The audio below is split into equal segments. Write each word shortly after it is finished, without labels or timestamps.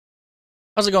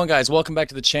How's it going, guys? Welcome back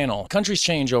to the channel. Countries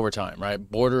change over time, right?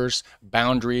 Borders,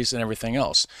 boundaries, and everything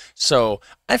else. So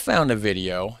I found a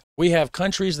video. We have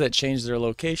countries that change their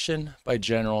location by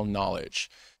general knowledge.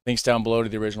 Links down below to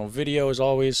the original video as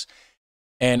always.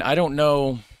 And I don't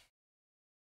know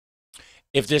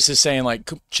if this is saying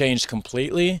like changed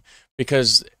completely,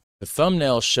 because the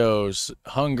thumbnail shows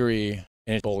Hungary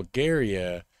and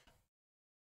Bulgaria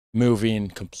moving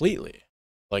completely,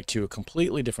 like to a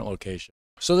completely different location.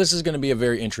 So this is going to be a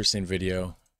very interesting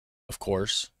video, of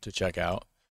course, to check out.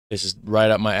 This is right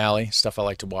up my alley, stuff I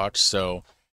like to watch. So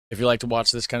if you like to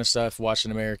watch this kind of stuff, watch an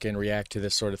American react to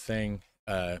this sort of thing,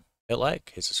 hit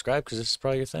like, hit subscribe, because this is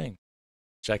probably your thing.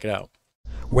 Check it out.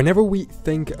 Whenever we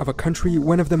think of a country,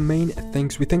 one of the main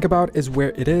things we think about is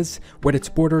where it is, what its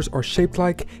borders are shaped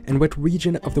like, and what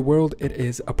region of the world it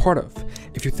is a part of.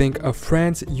 If you think of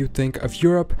France, you think of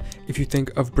Europe. If you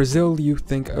think of Brazil, you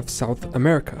think of South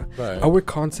America. Right. Our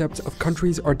concepts of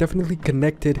countries are definitely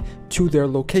connected to their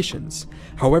locations.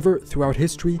 However, throughout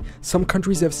history, some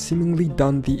countries have seemingly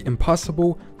done the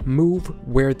impossible, move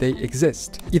where they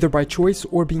exist. Either by choice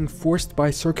or being forced by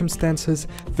circumstances,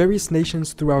 various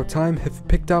nations throughout time have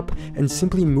picked up and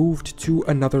simply moved to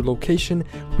another location,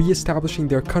 re-establishing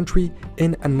their country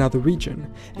in another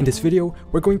region. In this video,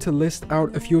 we're going to list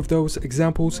out a few of those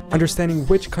examples, understanding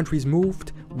which countries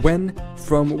moved, when,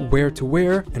 from where to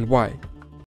where, and why.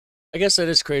 I guess that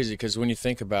is crazy, because when you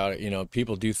think about it, you know,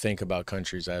 people do think about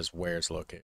countries as where it's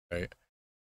located, right?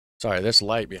 Sorry, this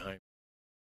light behind.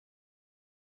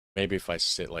 Maybe if I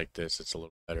sit like this, it's a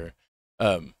little better.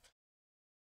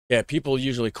 Yeah, people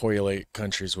usually correlate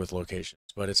countries with locations,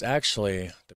 but it's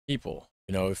actually the people.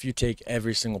 You know, if you take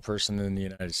every single person in the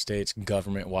United States,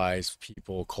 government-wise,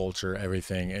 people, culture,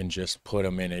 everything, and just put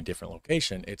them in a different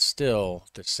location, it's still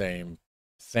the same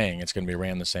thing. It's going to be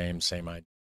ran the same idea,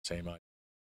 same idea.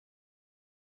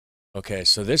 Okay,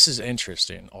 so this is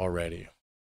interesting already.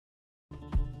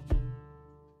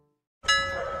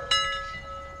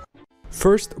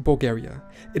 First, Bulgaria.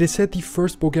 It is said the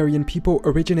first Bulgarian people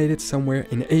originated somewhere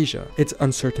in Asia. It's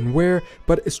uncertain where,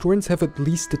 but historians have at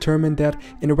least determined that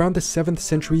in around the 7th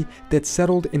century they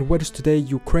settled in what is today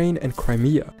Ukraine and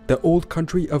Crimea. The old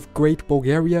country of Great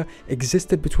Bulgaria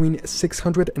existed between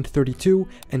 632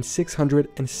 and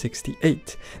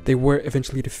 668. They were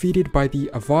eventually defeated by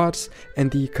the Avars and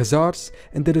the Khazars,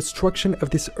 and the destruction of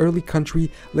this early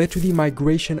country led to the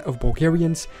migration of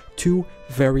Bulgarians to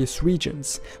various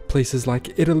regions. Places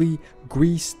like Italy,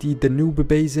 Greece, the Danube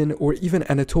Basin, or even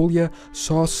Anatolia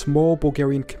saw small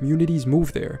Bulgarian communities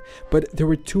move there. But there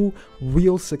were two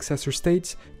real successor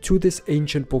states to this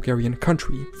ancient Bulgarian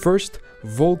country. First,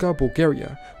 Volga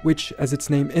Bulgaria, which, as its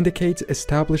name indicates,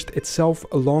 established itself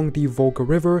along the Volga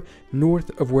River,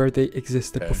 north of where they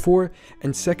existed before.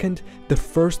 And second, the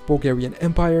First Bulgarian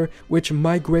Empire, which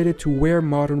migrated to where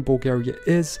modern Bulgaria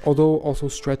is, although also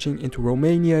stretching into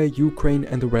Romania, Ukraine,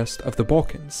 and the rest of the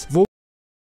Balkans.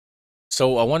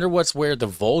 So I wonder where the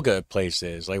Volga place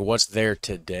is, like what's there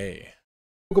today.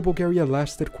 Volga Bulgaria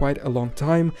lasted quite a long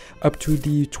time, up to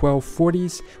the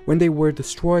 1240s, when they were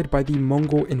destroyed by the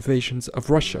Mongol invasions of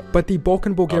Russia. But the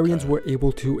Balkan Bulgarians were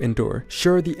able to endure.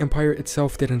 Sure, the empire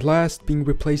itself didn't last, being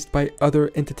replaced by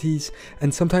other entities,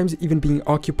 and sometimes even being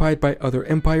occupied by other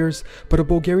empires, but the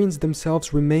Bulgarians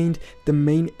themselves remained the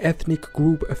main ethnic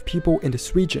group of people in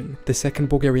this region. The Second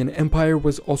Bulgarian Empire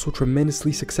was also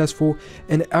tremendously successful,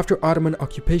 and after Ottoman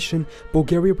occupation,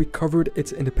 Bulgaria recovered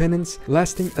its independence,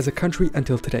 lasting as a country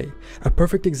until today. A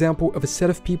perfect example of a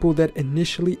set of people that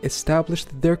initially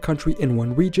established their country in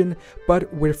one region,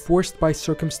 but were forced by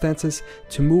circumstances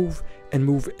to move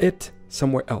it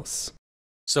somewhere else.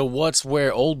 So what's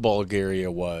where old Bulgaria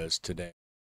was today?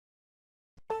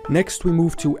 Next, we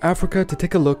move to Africa to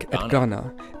take a look at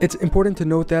Ghana. It's important to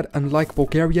note that, unlike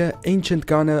Bulgaria, ancient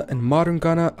Ghana and modern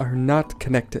Ghana are not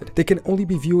connected. They can only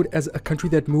be viewed as a country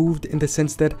that moved, in the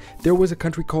sense that there was a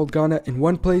country called Ghana in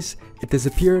one place, it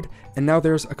disappeared, and now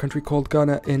there's a country called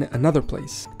Ghana in another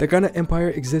place. The Ghana Empire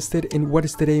existed in what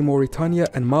is today Mauritania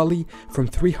and Mali from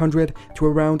 300 to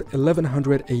around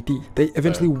 1100 AD. They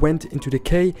eventually went into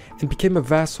decay and became a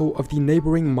vassal of the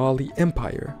neighboring Mali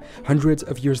Empire. Hundreds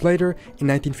of years later, in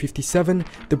 1957,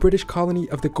 the British colony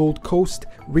of the Gold Coast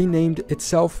renamed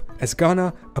itself as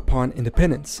Ghana upon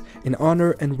independence, in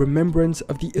honor and remembrance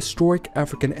of the historic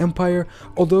African empire,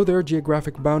 although their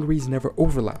geographic boundaries never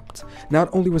overlapped. Not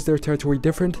only was their territory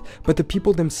different, but the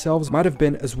people themselves might have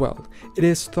been as well. It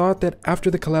is thought that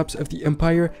after the collapse of the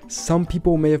empire, some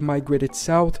people may have migrated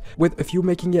south, with a few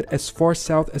making it as far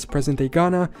south as present-day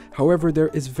Ghana. However, there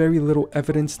is very little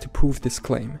evidence to prove this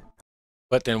claim.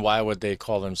 But then why would they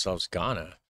call themselves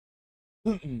Ghana?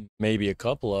 maybe a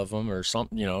couple of them, or some,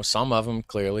 some of them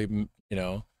clearly,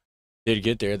 did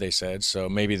get there, they said. So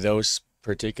maybe those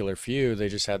particular few, they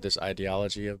just had this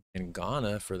ideology of in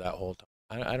Ghana for that whole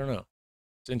time. I don't know.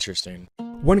 It's interesting.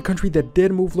 One country that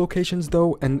did move locations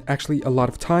though, and actually a lot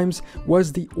of times,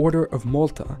 was the Order of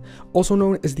Malta, also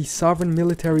known as the Sovereign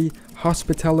Military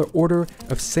Hospitaller Order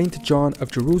of St. John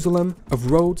of Jerusalem,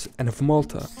 of Rhodes, and of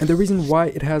Malta. And the reason why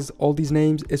it has all these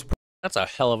names is That's a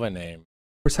hell of a name.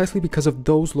 Precisely because of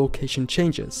those location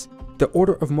changes. The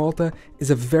Order of Malta is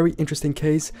a very interesting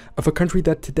case of a country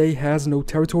that today has no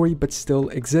territory but still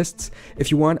exists.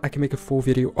 If you want, I can make a full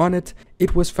video on it.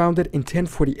 It was founded in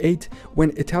 1048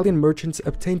 when Italian merchants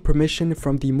obtained permission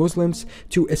from the Muslims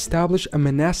to establish a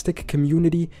monastic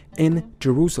community in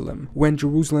Jerusalem. When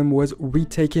Jerusalem was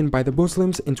retaken by the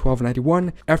Muslims in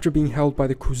 1291, after being held by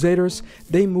the Crusaders,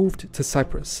 they moved to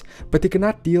Cyprus. But they could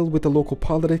not deal with the local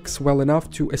politics well enough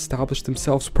to establish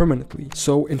themselves permanently.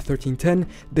 So in 1310,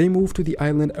 they moved to the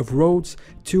island of Rhodes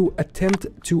to attempt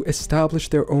to establish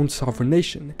their own sovereign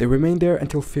nation. They remained there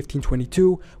until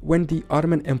 1522 when the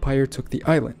Ottoman Empire took the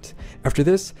island. After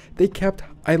this, they kept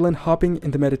island hopping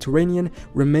in the Mediterranean,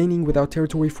 remaining without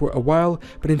territory for a while,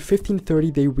 but in 1530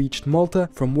 they reached Malta,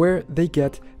 from where they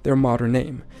get their modern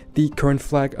name. The current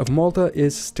flag of Malta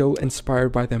is still inspired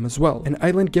by them as well, an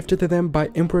island gifted to them by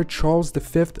Emperor Charles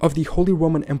V of the Holy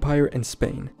Roman Empire in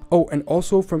Spain. Oh, and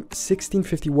also from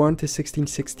 1651 to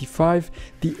 1665,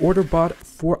 the order bought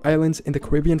 4 islands in the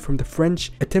Caribbean from the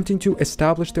French, attempting to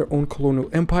establish their own colonial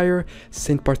empire,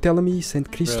 Saint Barthélemy,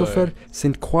 Saint Christopher,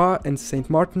 Saint Croix, and Saint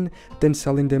Martin, then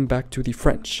selling them back to the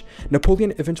French.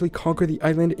 Napoleon eventually conquered the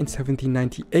island in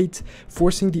 1798,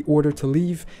 forcing the order to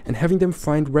leave and having them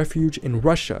find refuge in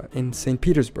Russia, in St.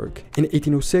 Petersburg. In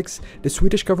 1806, the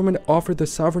Swedish government offered the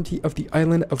sovereignty of the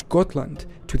island of Gotland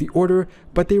to the order,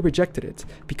 but they rejected it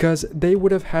because they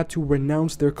would have had to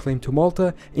renounce their claim to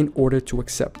Malta in order to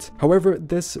accept. However,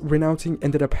 this renouncing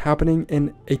ended up happening in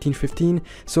 1815,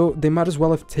 so they might as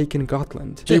well have taken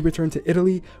Gotland. They returned to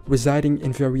Italy, residing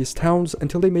in various towns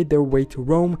until they made their way to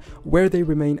Rome, where they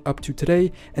remain up to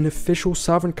today, an official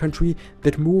sovereign country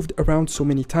that moved around so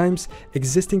many times,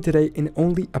 existing today in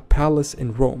only a palace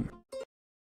in Rome.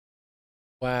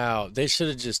 Wow, they should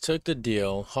have just took the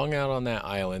deal, hung out on that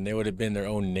island. They would have been their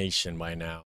own nation by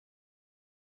now.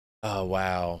 Oh,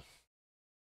 wow.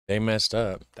 They messed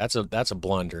up. That's a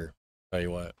blunder, tell you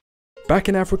what. Back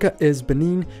in Africa is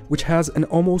Benin, which has an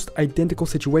almost identical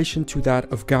situation to that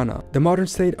of Ghana. The modern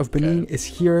state of Benin is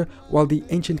here, while the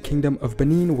ancient kingdom of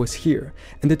Benin was here,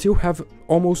 and the two have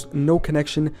almost no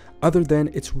connection other than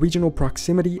its regional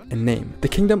proximity and name. The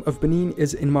kingdom of Benin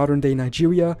is in modern-day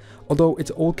Nigeria. Although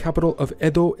its old capital of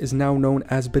Edo is now known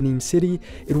as Benin City,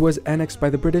 it was annexed by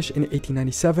the British in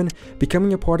 1897,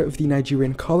 becoming a part of the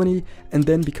Nigerian colony and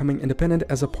then becoming independent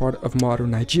as a part of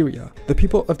modern Nigeria. The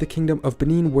people of the kingdom of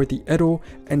Benin were the Edo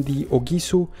and the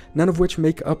Ogisu, none of which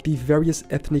make up the various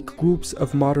ethnic groups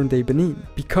of modern-day Benin,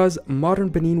 because modern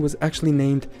Benin was actually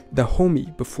named Dahomey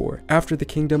before, after the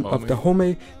kingdom of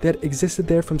Dahomey that existed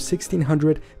there from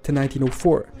 1600 to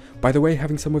 1904. By the way,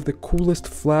 having some of the coolest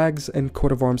flags and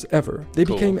coat of arms ever. They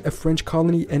became a French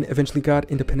colony and eventually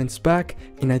got independence back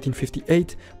in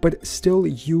 1958, but still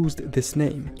used this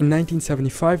name. In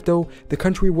 1975 though, the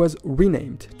country was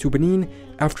renamed to Benin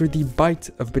after the Bight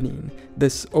of Benin,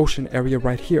 this ocean area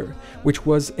right here, which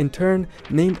was in turn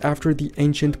named after the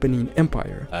ancient Benin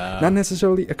Empire. Not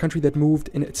necessarily a country that moved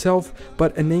in itself,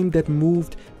 but a name that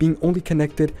moved, being only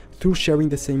connected through sharing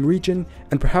the same region,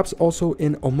 and perhaps also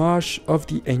in homage of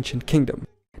the ancient kingdom.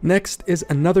 Next is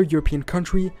another European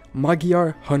country,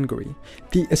 Magyar Hungary.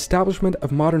 The establishment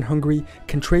of modern Hungary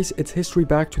can trace its history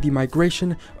back to the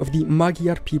migration of the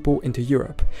Magyar people into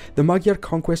Europe. The Magyar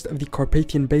conquest of the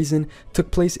Carpathian Basin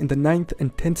took place in the 9th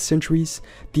and 10th centuries.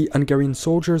 The Hungarian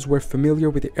soldiers were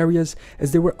familiar with the areas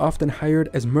as they were often hired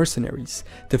as mercenaries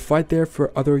to fight there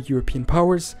for other European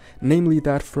powers, namely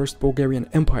that First Bulgarian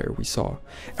Empire we saw.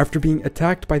 After being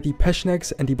attacked by the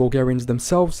Pechenegs and the Bulgarians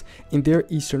themselves in their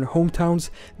eastern hometowns,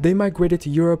 they migrated to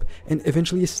Europe and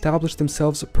eventually established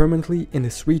themselves permanently in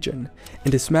this region.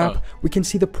 In this map, we can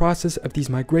see the process of these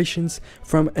migrations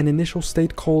from an initial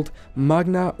state called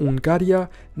Magna Hungaria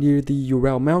near the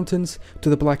Ural Mountains to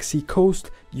the Black Sea coast,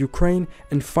 Ukraine,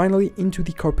 and finally into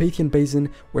the Carpathian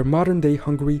Basin where modern-day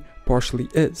Hungary partially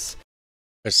is.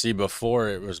 But see, before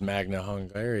it was Magna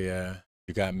Hungaria,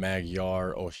 you got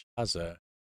Magyar Oshaza,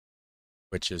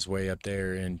 which is way up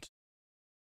there, and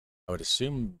I would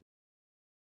assume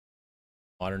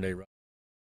modern day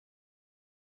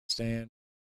stand.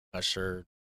 Not sure.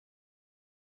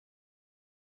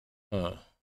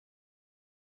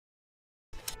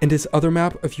 In this other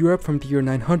map of Europe from the year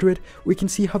 900, we can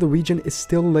see how the region is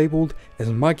still labeled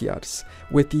as Magyars,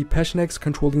 with the Pechenegs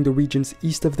controlling the regions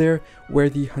east of there, where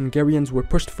the Hungarians were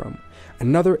pushed from.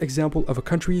 Another example of a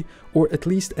country, or at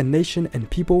least a nation and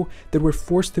people, that were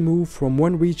forced to move from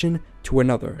one region to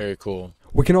another. Very cool.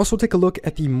 We can also take a look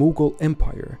at the Mughal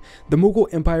Empire. The Mughal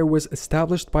Empire was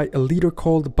established by a leader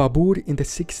called Babur in the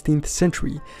 16th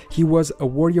century. He was a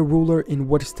warrior ruler in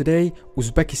what is today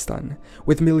Uzbekistan.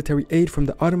 With military aid from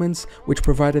the Ottomans, which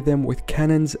provided them with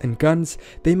cannons and guns,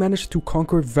 they managed to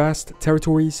conquer vast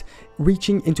territories,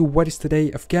 reaching into what is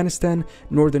today Afghanistan,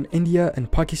 northern India and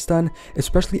Pakistan,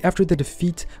 especially after the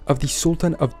defeat of the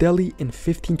Sultan of Delhi in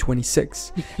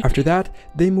 1526. After that,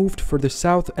 they moved further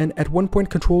south and at one point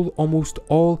controlled almost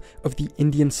all of the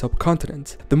Indian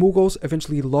subcontinent. The Mughals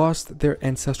eventually lost their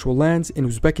ancestral lands in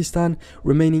Uzbekistan,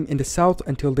 remaining in the south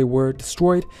until they were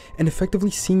destroyed, and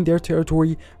effectively seeing their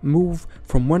territory move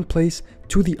from one place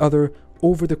to the other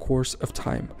over the course of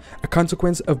time, a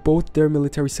consequence of both their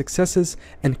military successes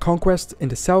and conquests in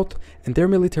the south and their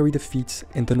military defeats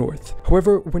in the north.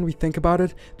 However, when we think about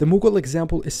it, the Mughal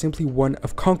example is simply one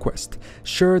of conquest.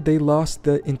 Sure, they lost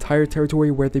the entire territory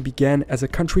where they began as a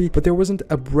country, but there wasn't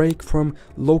a break from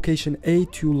location A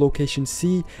to location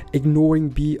C, ignoring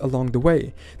B along the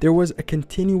way. There was a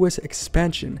continuous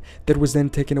expansion that was then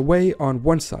taken away on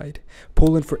one side.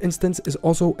 Poland, for instance, is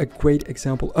also a great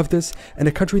example of this, and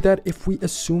a country that, if we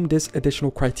assume this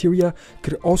additional criteria,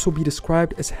 could also be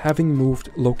described as having moved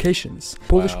locations.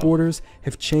 Polish borders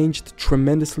have changed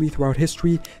tremendously throughout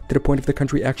history, to the point of the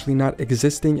country actually not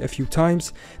existing a few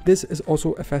times. This is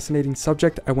also a fascinating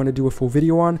subject I want to do a full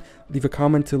video on. Leave a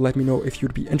comment to let me know if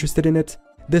you'd be interested in it.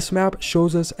 This map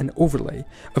shows us an overlay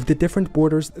of the different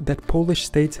borders that Polish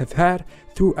states have had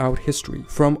throughout history,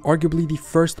 from arguably the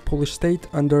first Polish state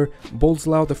under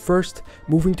Bolesław I,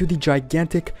 moving to the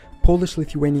gigantic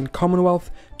Polish-Lithuanian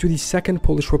Commonwealth, to the Second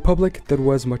Polish Republic that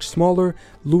was much smaller,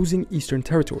 losing eastern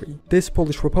territory. This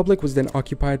Polish Republic was then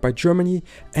occupied by Germany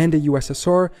and the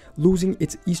USSR, losing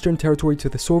its eastern territory to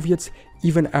the Soviets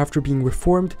even after being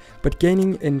reformed, but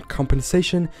gaining in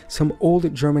compensation some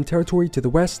old German territory to the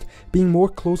west, being more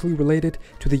closely related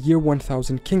to the year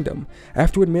 1000 kingdom. I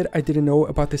have to admit I didn't know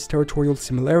about this territorial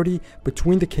similarity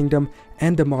between the kingdom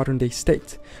and the modern day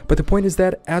state. But the point is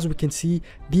that, as we can see,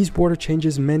 these border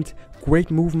changes meant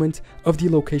great movement of the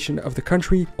location of the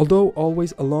country, although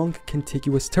always along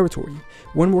contiguous territory.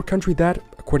 One more country that,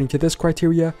 according to this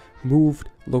criteria, moved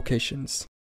locations.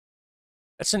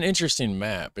 That's an interesting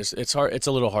map. It's hard. It's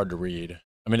a little hard to read.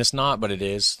 I mean, it's not, but it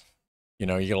is. You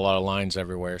know, you get a lot of lines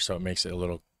everywhere, so it makes it a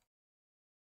little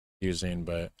confusing.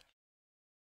 But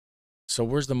so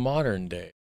where's the modern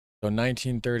day? So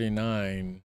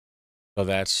 1939. So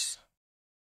that's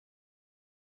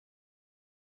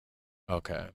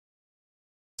okay.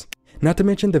 Not to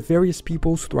mention the various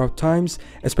peoples throughout times,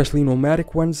 especially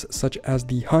nomadic ones such as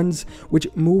the Huns, which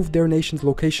moved their nation's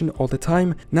location all the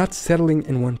time, not settling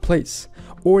in one place,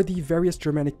 or the various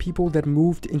Germanic people that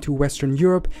moved into Western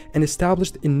Europe and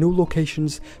established in new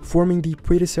locations, forming the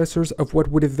predecessors of what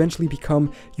would eventually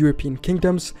become European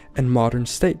kingdoms and modern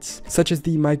states, such as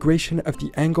the migration of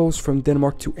the Angles from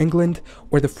Denmark to England,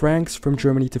 or the Franks from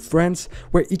Germany to France,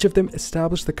 where each of them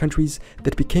established the countries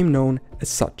that became known as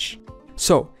such.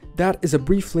 So, that is a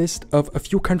brief list of a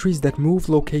few countries that move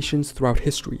locations throughout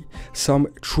history, some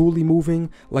truly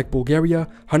moving, like Bulgaria,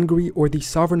 Hungary, or the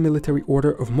Sovereign Military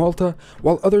Order of Malta,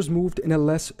 while others moved in a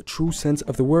less true sense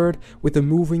of the word, with the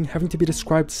moving having to be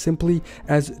described simply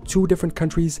as two different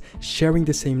countries sharing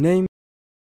the same name.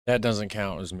 That doesn't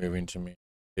count as moving to me.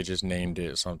 They just named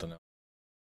it something else.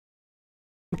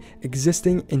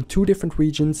 Existing in two different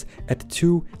regions at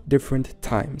two different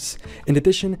times, in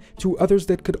addition to others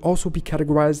that could also be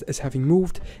categorized as having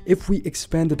moved if we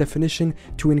expand the definition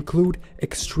to include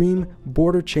extreme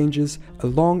border changes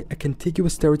along a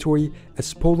contiguous territory,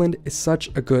 as Poland is such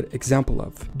a good example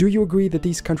of. Do you agree that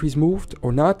these countries moved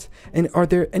or not? And are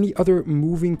there any other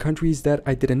moving countries that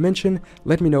I didn't mention?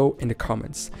 Let me know in the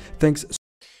comments. Thanks.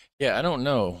 Yeah, I don't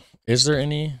know. Is there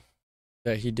any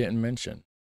that he didn't mention?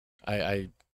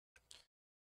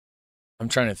 I'm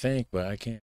trying to think, but I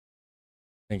can't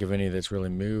think of any that's really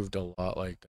moved a lot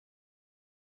like that.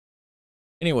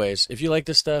 Anyways, if you like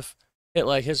this stuff, hit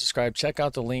like, hit subscribe, check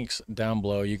out the links down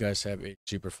below. You guys have a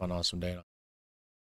super fun, awesome day.